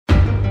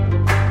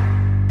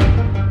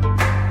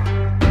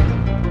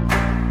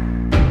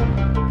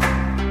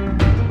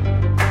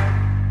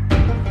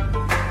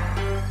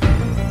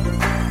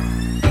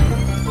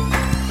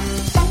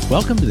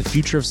Welcome to the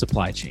Future of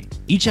Supply Chain.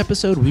 Each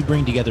episode, we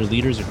bring together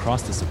leaders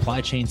across the supply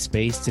chain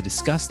space to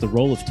discuss the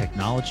role of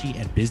technology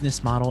and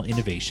business model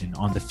innovation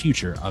on the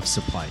future of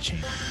supply chain.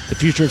 The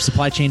Future of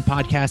Supply Chain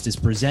podcast is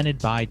presented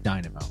by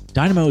Dynamo.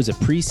 Dynamo is a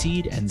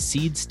pre-seed and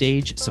seed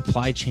stage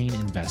supply chain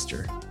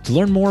investor. To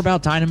learn more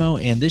about Dynamo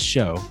and this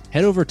show,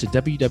 head over to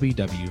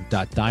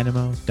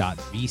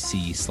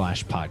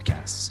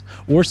www.dynamo.vc/podcasts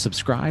or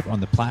subscribe on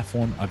the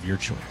platform of your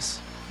choice.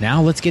 Now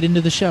let's get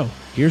into the show.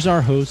 Here's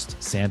our host,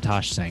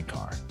 Santosh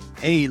Sankar.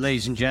 Hey,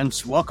 ladies and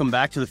gents, welcome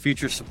back to the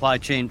Future Supply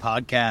Chain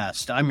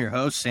Podcast. I'm your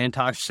host,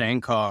 Santosh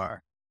Sankar.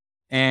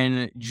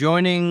 And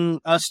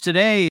joining us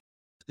today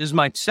is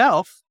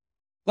myself,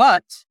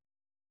 but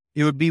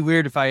it would be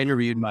weird if I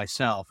interviewed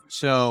myself.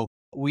 So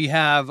we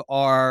have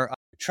our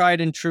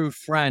tried and true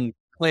friend,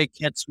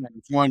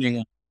 Katzman, joining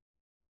us.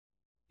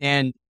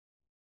 And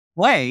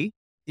Clay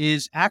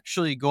is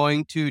actually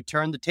going to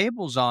turn the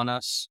tables on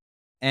us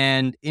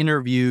and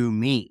interview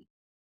me.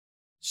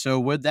 So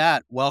with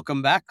that,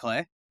 welcome back,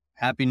 Clay.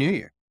 Happy New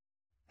Year.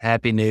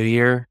 Happy New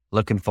Year.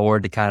 Looking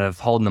forward to kind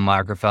of holding the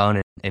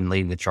microphone and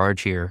leading the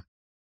charge here.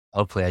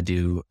 Hopefully I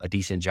do a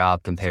decent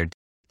job compared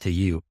to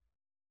you.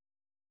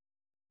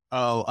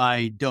 Oh,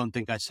 I don't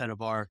think I set a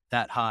bar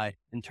that high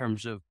in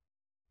terms of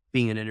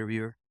being an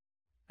interviewer.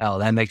 Oh,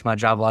 that makes my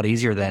job a lot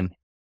easier then.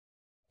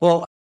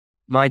 Well,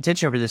 my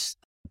intention for this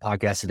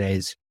podcast today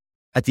is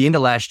at the end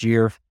of last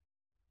year,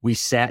 we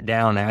sat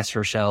down and asked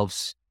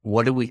ourselves,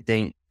 what do we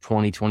think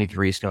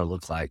 2023 is going to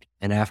look like?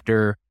 And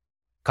after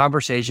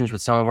conversations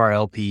with some of our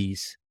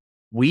LPs,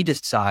 we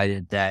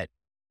decided that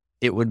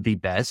it would be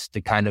best to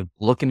kind of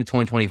look into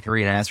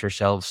 2023 and ask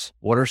ourselves,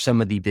 what are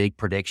some of the big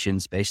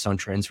predictions based on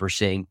trends we're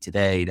seeing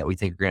today that we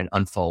think are going to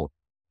unfold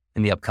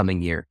in the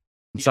upcoming year?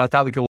 So I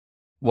thought we could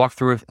walk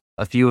through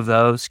a few of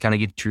those, kind of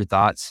get your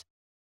thoughts.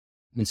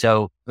 And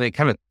so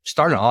kind of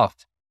starting off,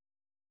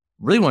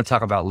 really want to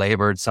talk about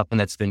labor. It's something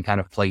that's been kind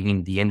of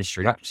plaguing the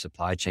industry, not just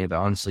supply chain, but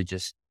honestly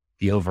just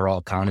the overall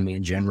economy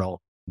in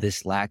general,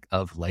 this lack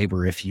of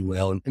labor, if you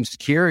will. And I'm just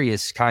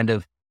curious, kind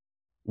of,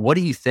 what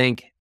do you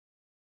think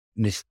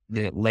the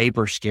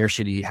labor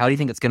scarcity, how do you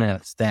think it's going to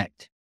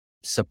affect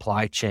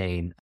supply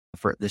chain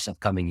for this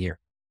upcoming year?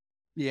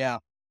 Yeah,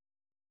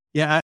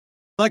 I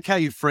like how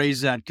you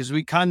phrase that, because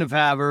we kind of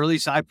have, or at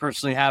least I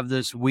personally have,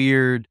 this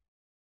weird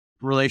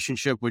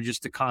relationship with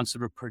just the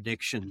concept of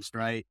predictions,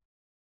 right?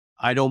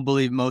 I don't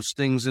believe most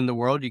things in the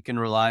world you can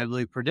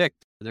reliably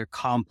predict. They're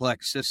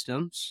complex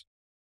systems.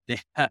 They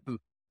have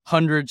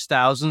hundreds,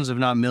 thousands, if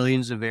not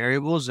millions of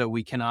variables that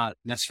we cannot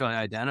necessarily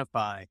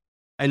identify.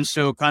 And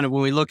so kind of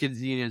when we look at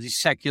these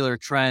secular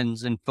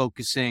trends and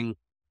focusing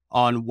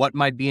on what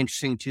might be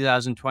interesting in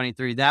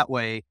 2023 that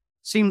way,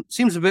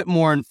 seems a bit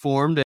more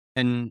informed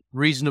and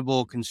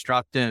reasonable,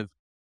 constructive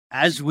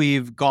as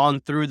we've gone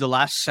through the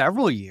last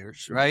several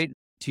years, right?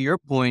 To your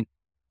point,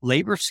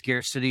 labor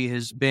scarcity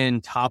has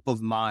been top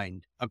of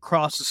mind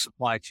across the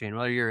supply chain,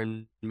 whether you're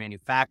in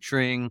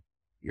manufacturing,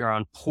 you're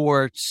on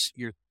ports,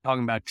 you're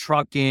talking about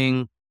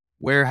trucking,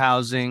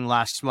 warehousing,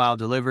 last mile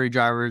delivery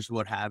drivers,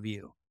 what have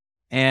you.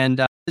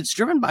 And it's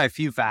driven by a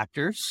few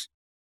factors.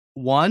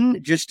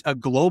 One, just a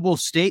global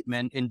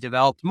statement in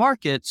developed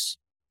markets.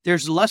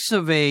 There's less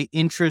of a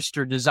interest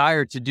or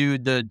desire to do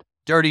the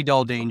dirty,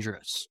 dull,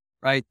 dangerous,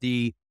 right?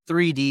 The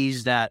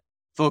 3Ds that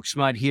folks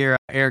might hear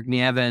Eric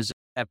Nieves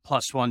at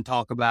Plus One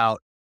talk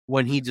about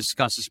when he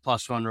discusses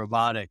Plus One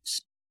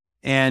robotics.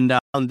 And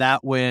on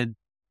that with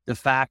the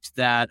fact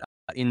that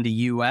in the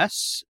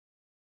US,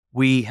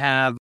 we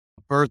have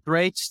birth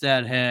rates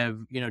that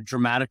have,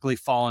 dramatically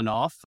fallen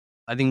off,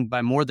 I think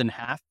by more than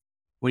half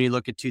when you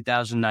look at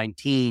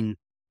 2019.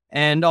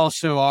 And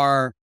also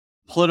our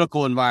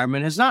political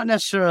environment has not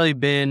necessarily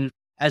been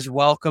as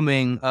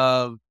welcoming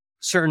of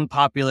certain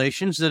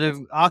populations that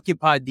have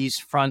occupied these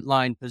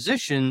frontline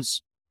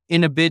positions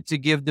in a bid to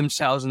give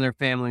themselves and their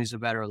families a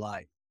better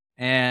life.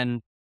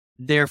 And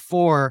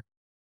therefore,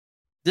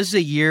 this is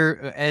a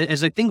year,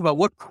 as I think about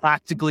what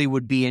practically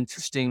would be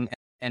interesting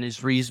and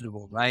is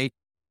reasonable, right?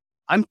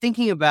 I'm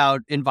thinking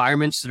about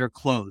environments that are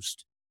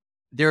closed.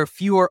 There are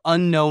fewer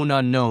unknown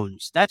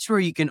unknowns. That's where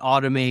you can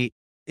automate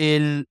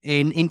in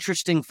an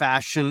interesting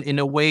fashion in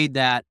a way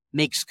that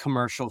makes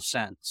commercial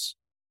sense.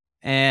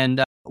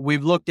 And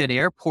we've looked at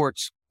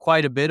airports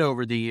quite a bit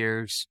over the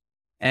years.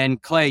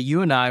 And Clay,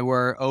 you and I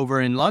were over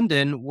in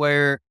London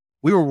where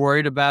we were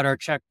worried about our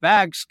checked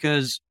bags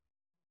because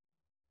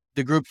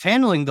the groups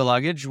handling the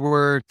luggage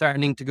were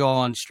threatening to go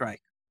on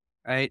strike,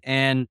 right?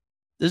 And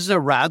this is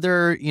a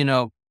rather,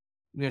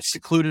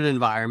 secluded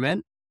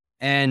environment,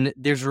 and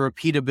there's a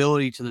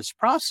repeatability to this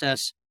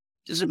process.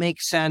 Does it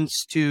make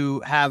sense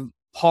to have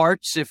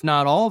parts, if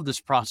not all of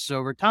this process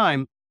over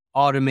time,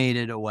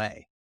 automated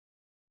away?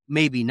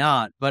 Maybe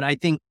not, but I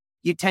think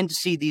you tend to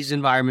see these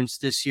environments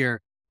this year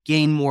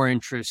gain more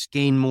interest,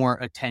 gain more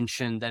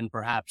attention than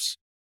perhaps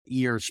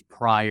years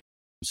prior.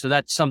 So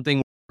that's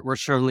something we're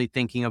certainly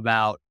thinking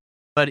about,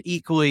 but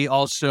equally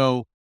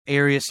also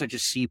areas such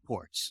as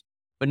seaports.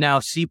 But now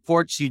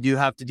seaports, you do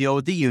have to deal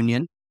with the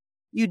union.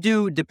 You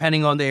do,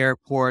 depending on the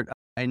airport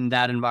in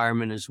that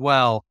environment as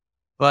well.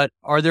 but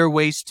are there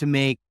ways to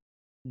make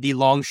the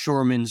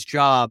longshoreman's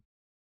job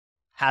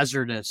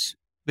hazardous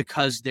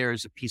because there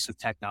is a piece of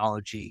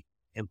technology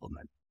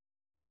implemented?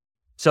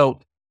 So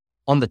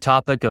on the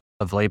topic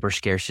of labor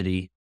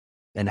scarcity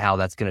and how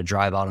that's going to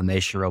drive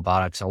automation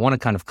robotics, I want to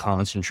kind of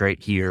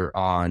concentrate here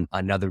on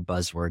another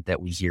buzzword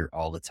that we hear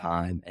all the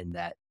time, and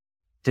that,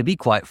 to be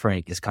quite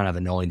frank, is kind of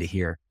annoying to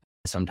hear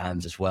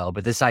sometimes as well.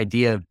 But this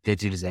idea of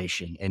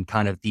digitization and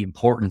kind of the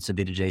importance of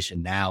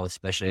digitization now,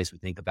 especially as we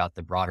think about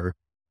the broader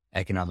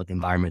economic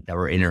environment that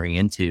we're entering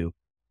into,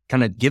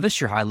 kind of give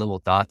us your high level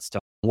thoughts to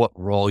what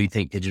role you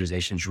think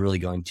digitization is really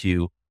going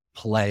to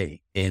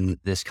play in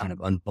this kind of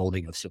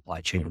unfolding of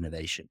supply chain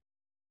innovation.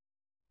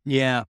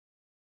 Yeah.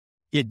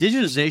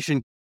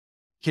 Digitization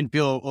can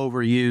feel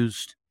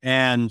overused.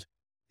 And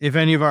if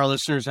any of our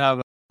listeners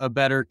have a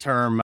better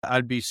term,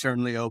 I'd be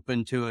certainly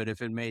open to it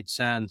if it made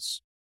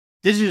sense.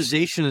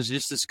 Digitization is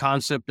just this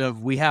concept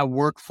of we have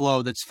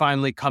workflow that's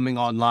finally coming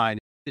online.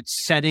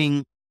 It's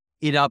setting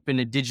it up in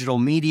a digital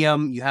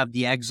medium. You have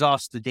the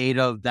exhaust, the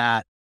data of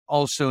that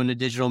also in a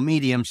digital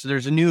medium. So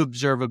there's a new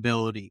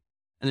observability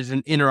and there's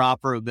an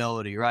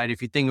interoperability, right?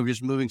 If you think of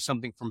just moving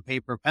something from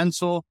paper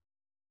pencil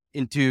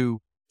into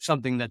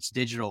something that's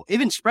digital,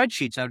 even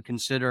spreadsheets, I would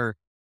consider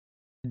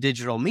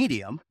digital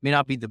medium. May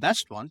not be the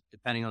best one,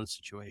 depending on the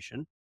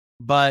situation,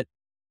 but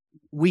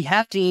we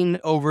have seen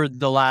over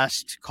the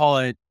last, call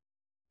it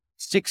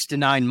 6 to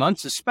 9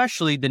 months,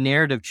 especially the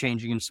narrative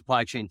changing in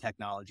supply chain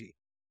technology.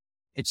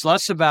 It's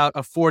less about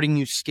affording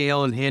you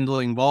scale and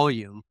handling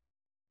volume.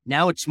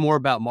 Now it's more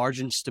about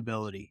margin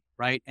stability,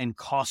 right? And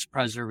cost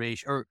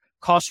preservation or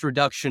cost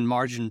reduction,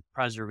 margin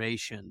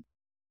preservation.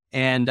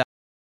 And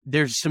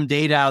there's some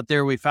data out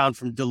there we found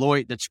from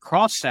Deloitte that's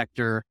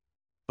cross-sector,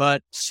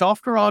 but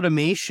software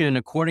automation,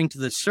 according to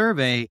the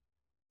survey,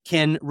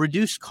 can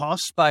reduce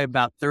costs by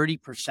about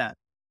 30%.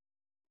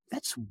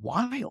 That's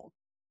wild.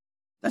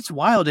 That's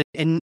wild.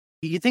 And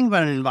you think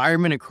about an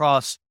environment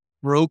across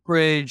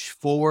brokerage,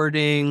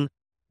 forwarding,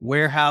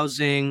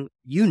 warehousing,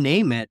 you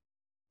name it,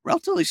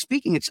 relatively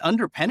speaking, it's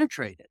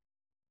underpenetrated,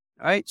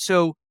 right?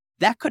 So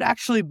that could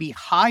actually be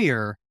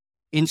higher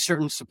in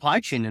certain supply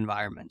chain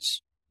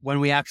environments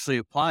when we actually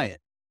apply it.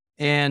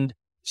 And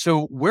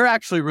so we're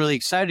actually really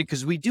excited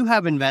because we do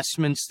have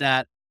investments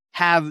that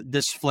have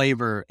this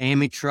flavor.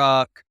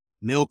 Amitruck,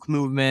 Milk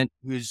Movement,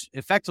 who's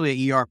effectively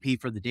an ERP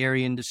for the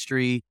dairy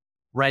industry,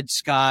 Red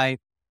Sky,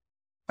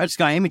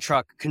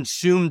 Amitruck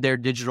consumed their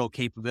digital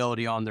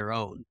capability on their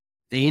own.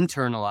 They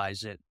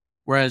internalize it,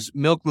 whereas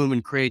Milk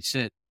Movement creates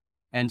it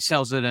and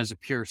sells it as a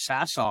pure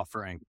SaaS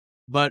offering.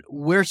 But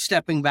we're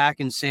stepping back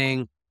and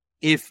saying,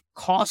 if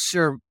costs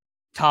are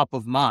top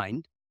of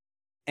mind,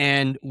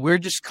 and we're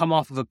just come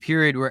off of a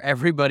period where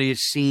everybody has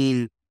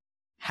seen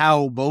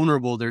how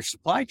vulnerable their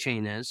supply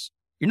chain is,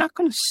 you're not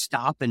going to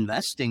stop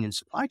investing in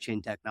supply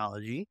chain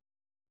technology,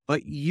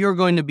 but you're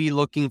going to be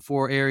looking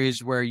for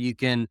areas where you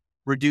can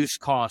reduce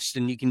costs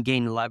and you can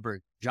gain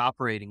leverage,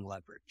 operating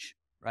leverage,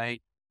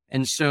 right?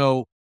 And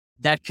so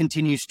that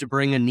continues to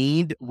bring a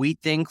need, we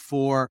think,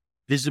 for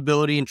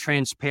visibility and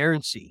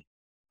transparency.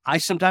 I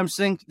sometimes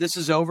think this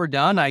is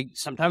overdone.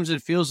 Sometimes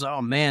it feels,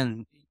 oh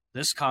man,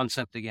 this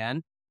concept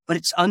again, but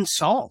it's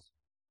unsolved.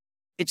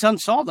 It's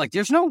unsolved. Like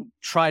there's no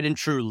tried and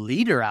true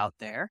leader out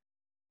there,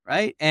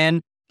 right?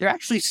 And there are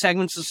actually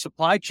segments of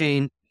supply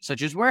chain,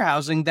 such as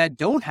warehousing, that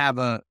don't have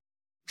a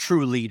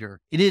true leader.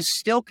 It is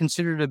still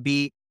considered to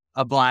be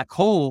a black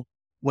hole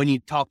when you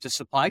talk to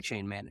supply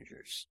chain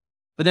managers.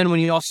 But then when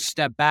you also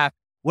step back,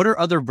 what are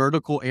other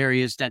vertical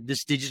areas that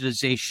this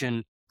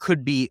digitization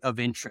could be of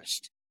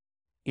interest?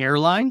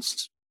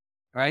 Airlines,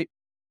 right?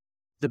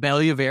 The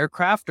belly of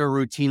aircraft are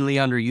routinely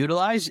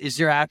underutilized. Is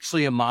there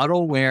actually a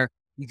model where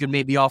you could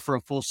maybe offer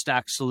a full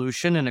stack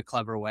solution in a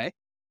clever way?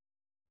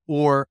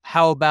 Or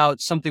how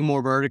about something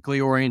more vertically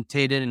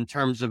orientated in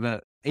terms of an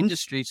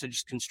industry such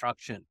as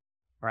construction,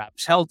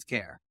 perhaps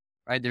healthcare,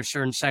 right? There's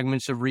certain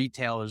segments of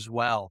retail as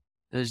well.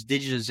 This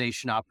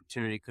digitization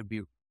opportunity could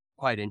be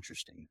quite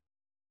interesting.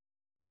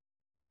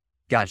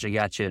 Gotcha.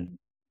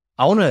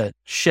 I want to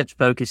shift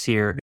focus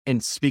here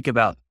and speak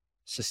about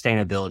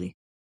sustainability.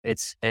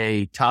 It's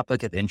a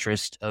topic of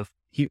interest of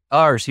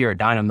ours here at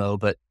Dynamo,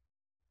 but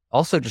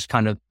also just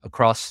kind of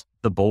across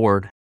the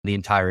board, the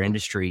entire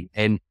industry.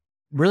 And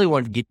really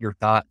wanted to get your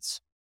thoughts,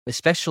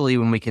 especially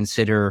when we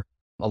consider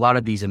a lot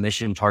of these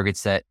emission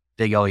targets that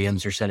big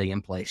OEMs are setting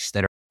in place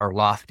that are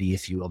lofty,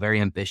 if you will,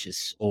 very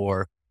ambitious,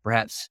 or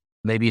perhaps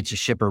maybe it's a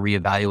shipper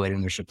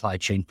reevaluating their supply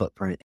chain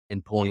footprint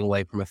and pulling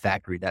away from a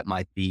factory that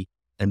might be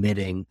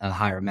emitting a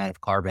higher amount of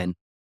carbon.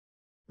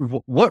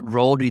 What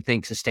role do you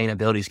think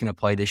sustainability is going to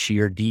play this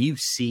year? Do you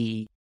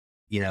see,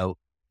 the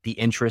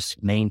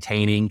interest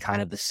maintaining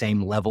kind of the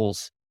same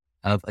levels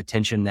of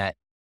attention that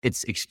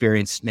it's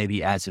experienced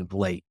maybe as of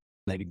late,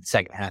 maybe the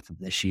second half of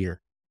this year?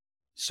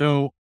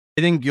 So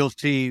I think you'll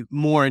see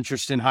more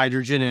interest in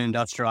hydrogen and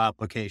industrial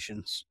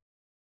applications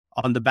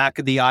on the back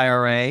of the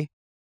IRA.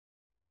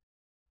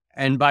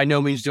 And by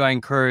no means do I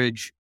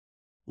encourage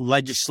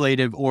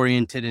legislative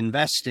oriented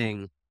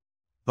investing,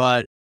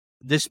 but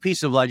this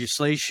piece of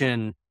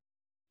legislation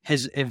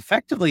has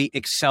effectively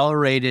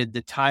accelerated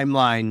the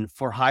timeline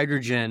for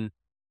hydrogen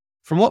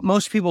from what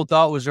most people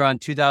thought was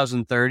around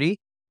 2030,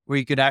 where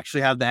you could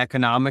actually have the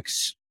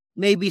economics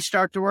maybe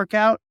start to work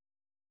out,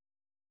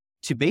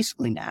 to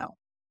basically now,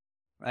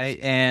 right?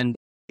 And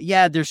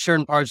yeah, there's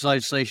certain parts of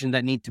legislation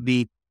that need to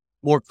be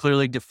more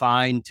clearly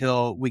defined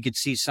till we could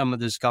see some of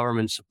this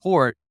government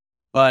support.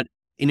 But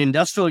in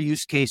industrial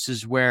use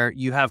cases where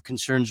you have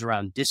concerns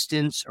around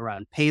distance,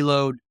 around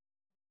payload,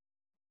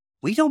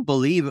 we don't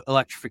believe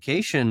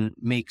electrification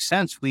makes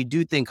sense. We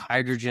do think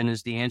hydrogen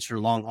is the answer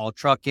to long-haul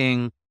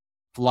trucking,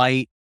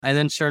 flight, and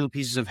then certain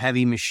pieces of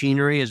heavy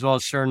machinery, as well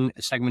as certain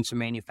segments of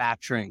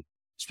manufacturing,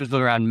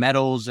 specifically around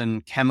metals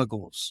and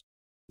chemicals.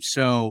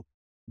 So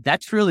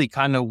that's really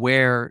kind of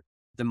where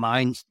the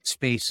mind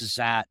space is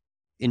at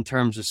in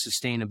terms of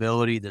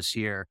sustainability this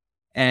year.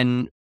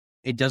 And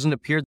it doesn't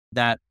appear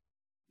that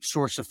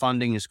source of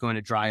funding is going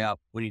to dry up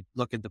when you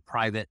look at the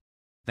private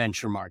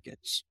venture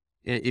markets.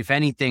 If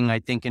anything, I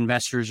think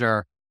investors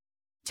are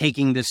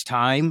taking this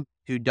time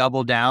to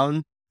double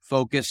down,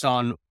 focus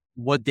on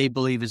what they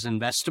believe is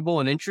investable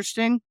and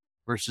interesting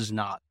versus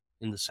not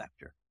in the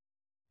sector.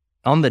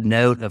 On the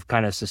note of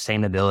kind of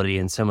sustainability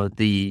and some of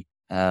the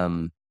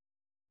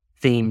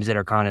themes that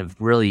are kind of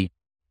really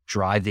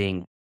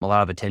driving a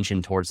lot of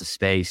attention towards the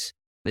space,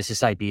 is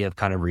this idea of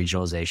kind of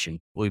regionalization.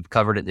 We've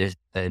covered it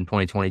in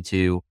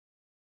 2022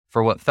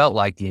 for what felt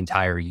like the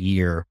entire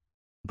year,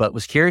 but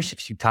was curious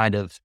if you kind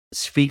of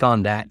speak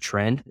on that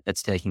trend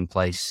that's taking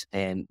place,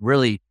 and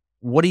really,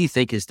 what do you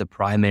think is the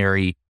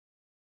primary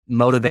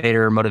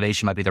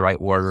motivation might be the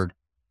right word,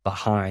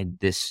 behind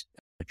this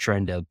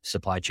trend of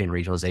supply chain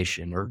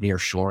regionalization or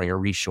nearshoring or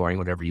reshoring,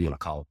 whatever you want to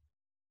call it?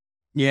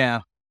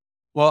 Yeah.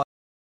 Well,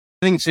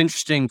 I think it's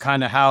interesting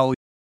kind of how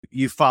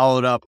you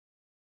followed up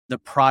the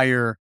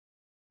prior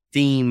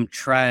theme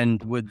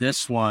trend with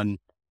this one,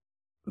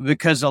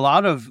 because a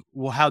lot of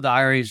how the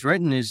IRA is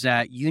written is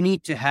that you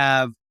need to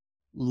have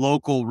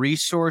local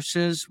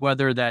resources,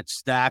 whether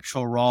that's the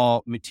actual raw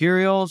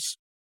materials,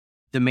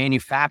 the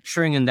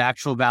manufacturing, and the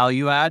actual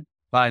value add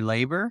by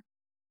labor.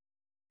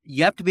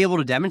 You have to be able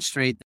to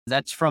demonstrate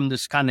that's from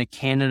this kind of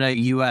Canada,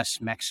 US,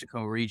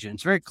 Mexico region.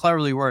 It's very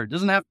cleverly worded. It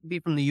doesn't have to be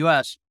from the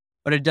US,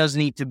 but it does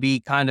need to be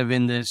kind of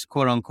in this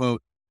quote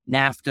unquote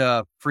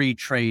NAFTA free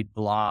trade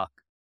bloc,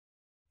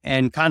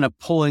 and kind of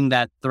pulling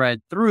that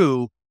thread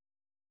through,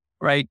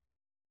 right?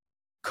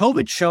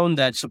 COVID's shown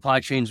that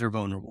supply chains are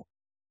vulnerable.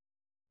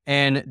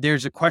 And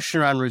there's a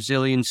question around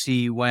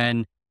resiliency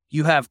when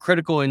you have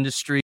critical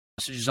industries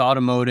such as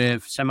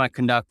automotive,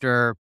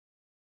 semiconductor,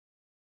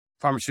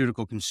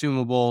 pharmaceutical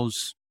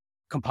consumables,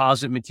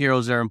 composite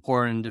materials that are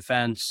important in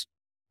defense.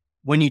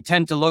 When you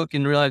tend to look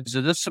and realize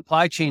that the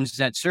supply chains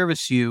that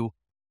service you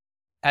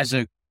as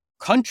a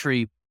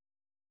country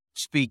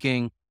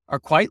speaking are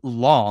quite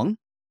long,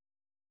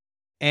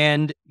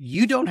 and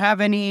you don't have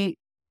any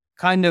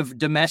kind of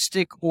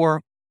domestic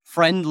or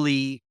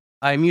friendly,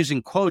 I'm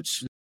using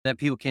quotes that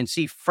people can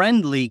see,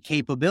 friendly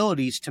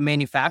capabilities to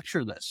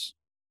manufacture this.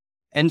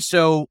 And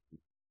so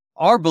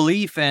our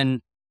belief,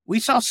 and we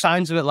saw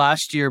signs of it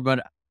last year,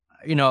 but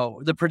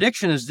the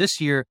prediction is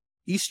this year,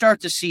 you start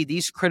to see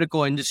these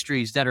critical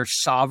industries that are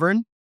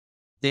sovereign,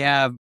 they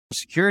have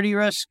security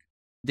risk,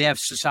 they have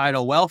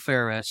societal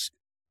welfare risk,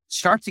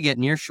 start to get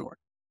nearshored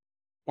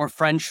or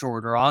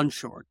friendshored or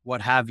onshored,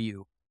 what have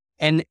you.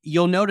 And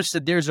you'll notice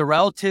that there's a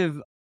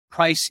relative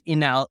price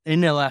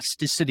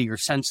inelasticity or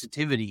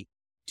sensitivity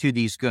to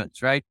these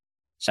goods, right?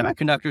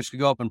 Semiconductors could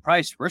go up in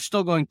price. We're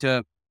still going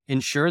to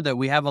ensure that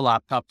we have a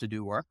laptop to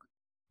do work,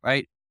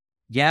 right?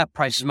 Yeah,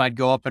 prices might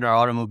go up in our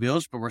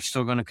automobiles, but we're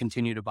still going to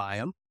continue to buy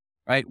them,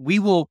 right?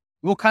 We'll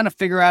kind of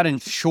figure out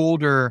and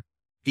shoulder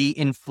the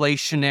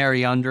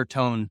inflationary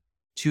undertone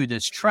to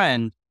this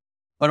trend.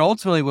 But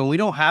ultimately, when we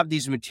don't have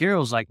these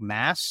materials like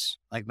masks,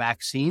 like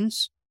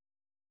vaccines,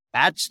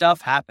 bad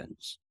stuff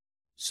happens.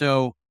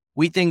 So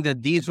we think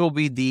that these will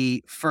be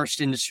the first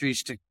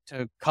industries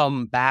to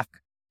come back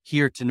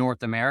here to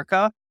North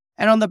America.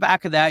 And on the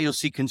back of that, you'll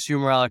see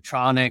consumer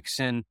electronics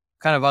and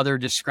kind of other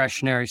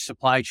discretionary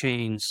supply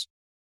chains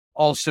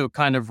also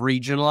kind of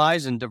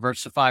regionalize and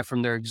diversify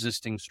from their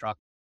existing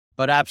structure.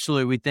 But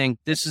absolutely, we think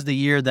this is the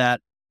year that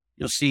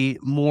you'll see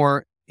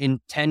more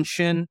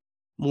intention,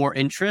 more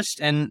interest,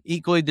 and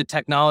equally the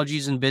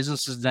technologies and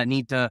businesses that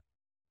need to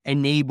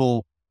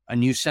enable a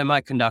new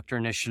semiconductor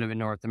initiative in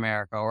North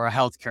America or a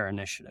healthcare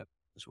initiative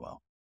as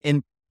well.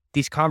 And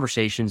these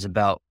conversations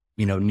about,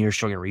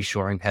 nearshoring and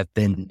reshoring have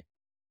been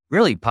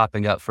really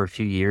popping up for a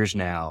few years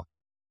now.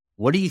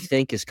 What do you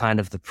think is kind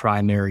of the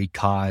primary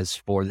cause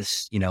for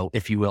this,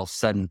 if you will,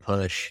 sudden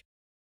push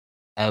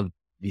of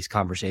these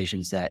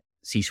conversations that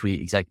C-suite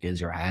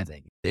executives are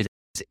having?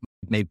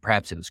 Maybe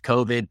perhaps it was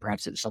COVID,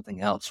 perhaps it was something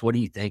else. What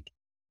do you think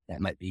that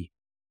might be?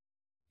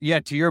 Yeah,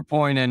 to your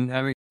point, and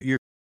I mean, you're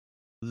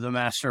the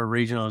master of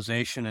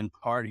regionalization in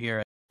part here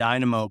at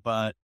Dynamo,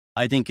 but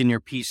I think in your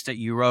piece that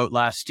you wrote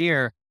last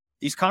year,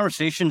 these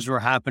conversations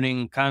were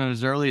happening kind of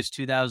as early as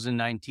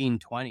 2019,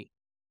 20,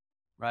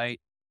 right?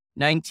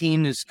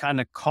 19 is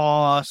kind of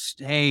cost.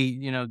 Hey,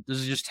 this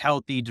is just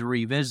healthy to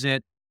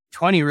revisit.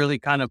 20 really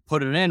kind of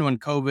put it in when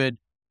COVID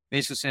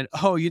basically said,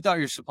 oh, you thought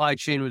your supply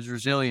chain was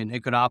resilient.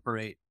 It could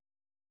operate.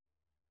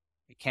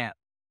 It can't.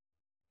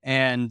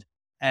 And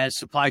as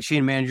supply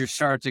chain managers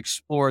start to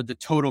explore the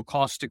total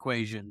cost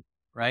equation,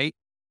 right?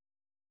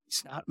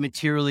 It's not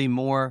materially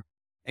more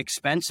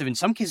expensive. In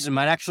some cases, it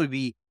might actually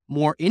be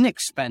more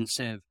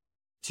inexpensive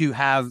to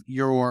have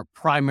your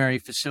primary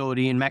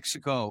facility in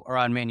Mexico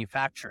around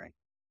manufacturing.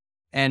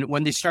 And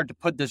when they start to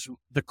put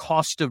the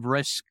cost of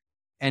risk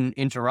and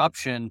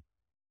interruption,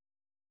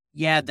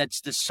 yeah,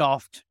 that's the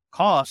soft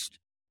cost,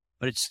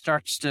 but it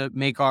starts to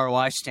make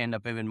ROI stand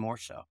up even more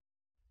so.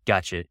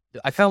 Gotcha.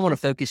 I kind of want to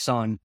focus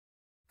on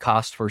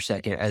cost for a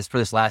second as for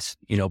this last,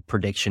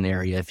 prediction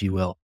area, if you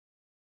will.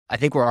 I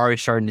think we're already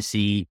starting to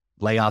see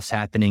layoffs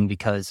happening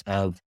because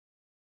of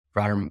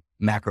broader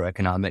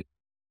macroeconomic,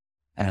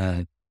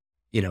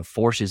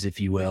 forces, if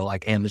you will,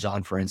 like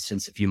Amazon, for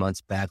instance, a few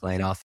months back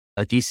laying off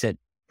a decent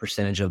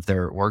percentage of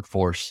their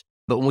workforce.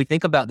 But when we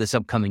think about this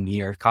upcoming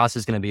year, cost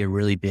is going to be a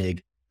really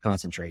big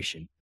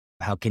concentration.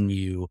 How can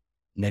you,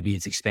 maybe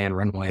it's expand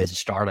runway as a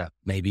startup,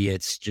 maybe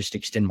it's just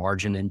extend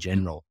margin in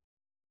general.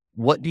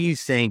 What do you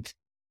think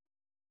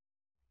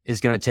is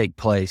going to take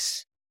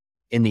place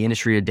in the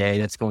industry today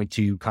that's going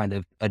to kind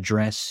of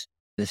address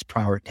this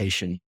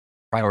prioritization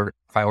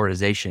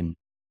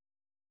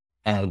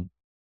of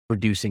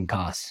reducing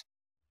costs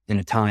in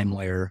a time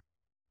where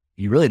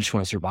you really just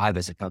want to survive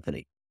as a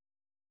company?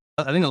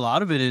 I think a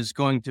lot of it is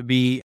going to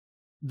be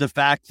the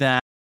fact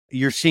that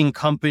you're seeing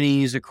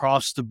companies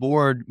across the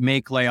board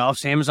make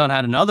layoffs. Amazon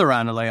had another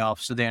round of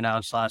layoffs that they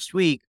announced last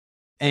week.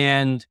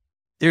 And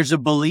there's a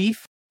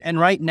belief. And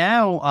right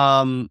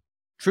now,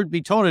 truth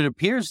be told, it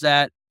appears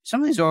that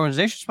some of these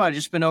organizations might have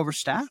just been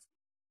overstaffed,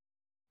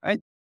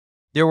 right?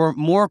 There were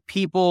more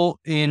people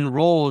in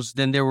roles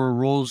than there were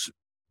roles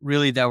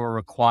really that were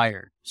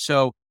required.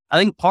 So I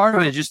think part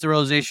of it is just the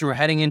realization we're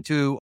heading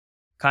into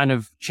kind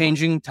of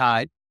changing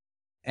tide,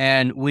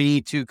 and we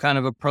need to kind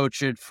of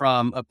approach it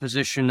from a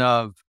position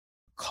of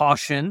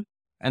caution.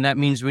 And that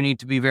means we need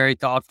to be very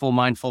thoughtful,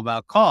 mindful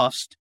about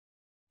cost.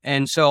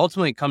 And so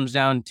ultimately it comes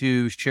down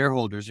to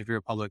shareholders if you're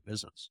a public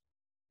business,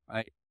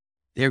 right?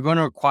 They're going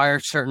to require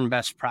certain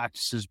best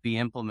practices be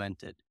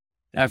implemented.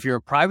 Now, if you're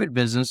a private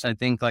business, I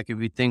think like if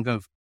you think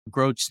of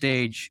growth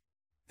stage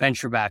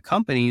venture-backed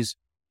companies,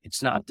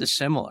 it's not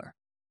dissimilar,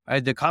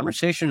 right? The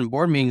conversation in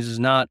board meetings is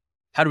not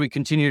how do we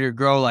continue to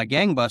grow like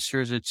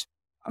gangbusters? It's,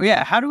 oh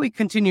yeah, how do we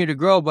continue to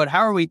grow, but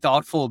how are we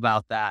thoughtful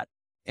about that?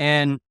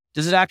 And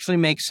does it actually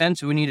make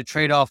sense? We need to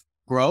trade off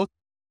growth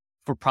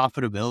for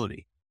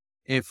profitability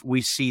if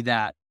we see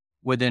that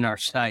within our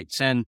sites.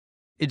 And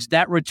it's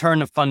that return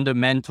to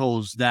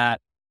fundamentals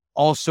that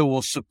also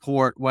will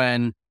support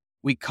when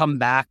we come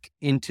back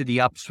into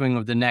the upswing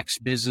of the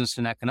next business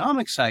and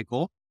economic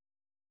cycle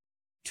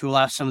to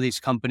allow some of these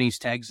companies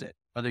to exit,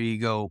 whether you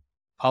go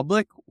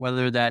public,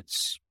 whether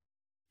that's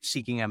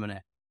seeking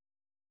M&A.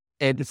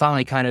 And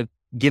finally, kind of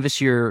give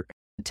us your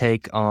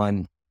take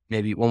on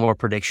maybe one more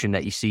prediction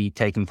that you see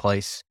taking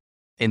place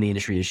in the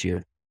industry this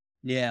year.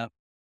 Yeah.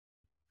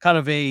 Kind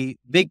of a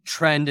big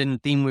trend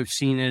and theme we've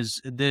seen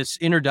is this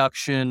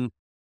introduction,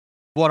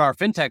 what our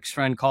fintech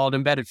friend called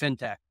embedded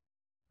fintech,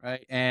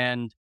 right?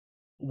 And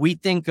we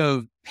think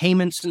of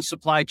payments and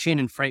supply chain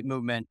and freight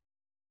movement,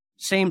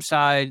 same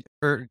side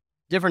or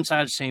different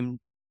side of the same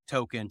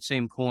token,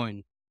 same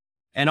coin.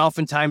 And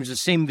oftentimes the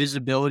same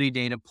visibility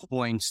data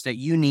points that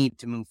you need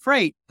to move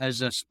freight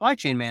as a supply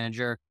chain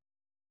manager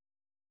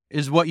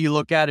is what you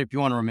look at if you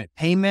want to remit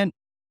payment.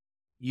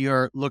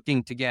 You're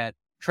looking to get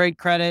trade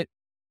credit.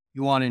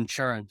 You want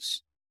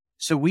insurance.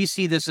 So we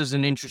see this as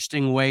an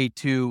interesting way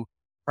to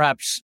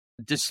perhaps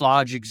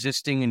dislodge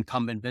existing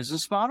incumbent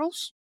business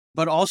models,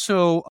 but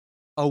also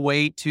a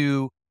way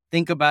to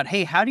think about,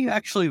 hey, how do you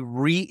actually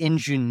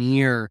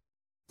re-engineer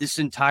this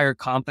entire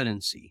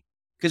competency?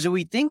 Because if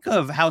we think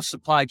of how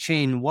supply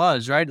chain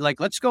was, right? Like,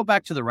 let's go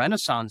back to the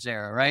Renaissance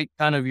era, right?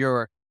 Kind of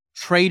your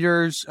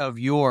traders of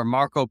your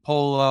Marco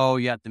Polo,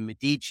 you had the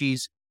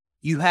Medicis,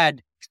 you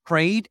had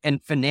trade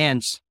and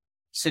finance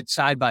sit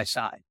side by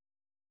side.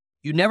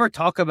 You never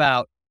talk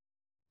about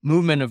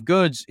movement of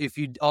goods if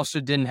you also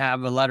didn't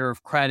have a letter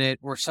of credit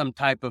or some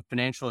type of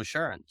financial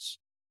assurance.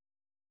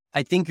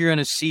 I think you're going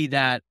to see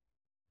that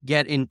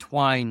get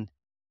entwined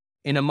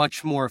in a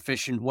much more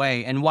efficient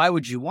way. And why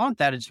would you want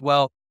that as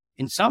well?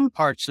 In some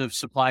parts of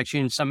supply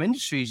chain, in some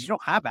industries, you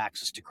don't have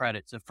access to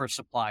credit for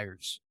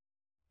suppliers,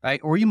 right?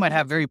 Or you might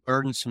have very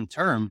burdensome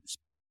terms.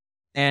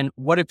 And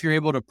what if you're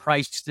able to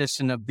price this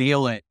and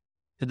avail it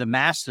to the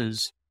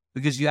masses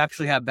because you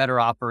actually have better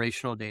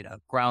operational data,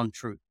 ground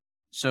truth?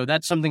 So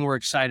that's something we're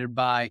excited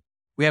by.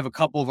 We have a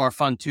couple of our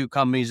Fund 2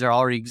 companies that are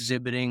already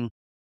exhibiting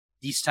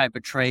these type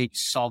of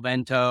traits,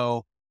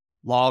 Solvento,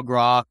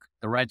 LogRock,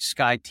 the Red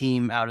Sky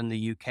team out in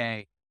the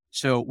UK.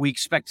 So we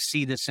expect to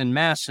see this en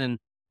masse, and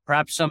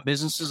perhaps some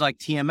businesses like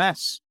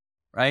TMS,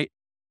 right?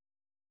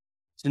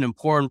 It's an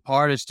important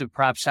part as to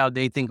perhaps how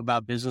they think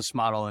about business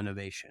model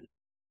innovation.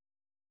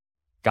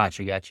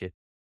 Gotcha.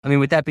 I mean,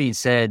 with that being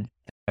said,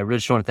 I really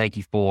just want to thank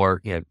you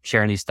for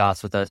sharing these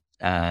thoughts with us.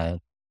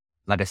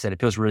 Like I said, it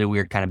feels really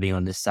weird kind of being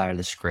on this side of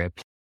the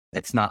script.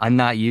 I'm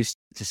not used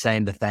to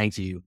saying the thank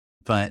you,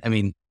 but I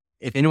mean,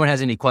 if anyone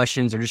has any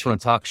questions or just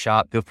want to talk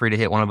shop, feel free to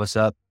hit one of us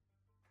up.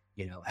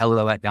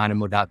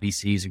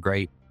 hello@dynamo.vc is a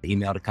great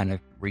email to kind of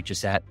reach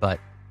us at. But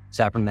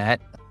aside from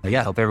that, I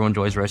hope everyone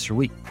enjoys the rest of your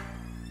week.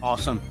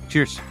 Awesome.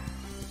 Cheers.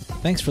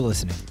 Thanks for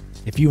listening.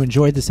 If you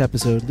enjoyed this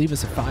episode, leave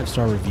us a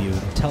 5-star review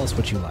and tell us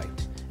what you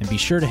liked. And be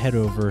sure to head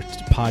over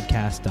to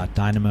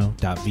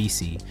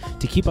podcast.dynamo.vc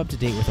to keep up to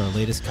date with our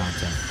latest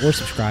content or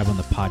subscribe on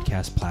the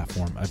podcast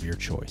platform of your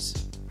choice.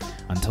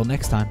 Until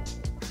next time.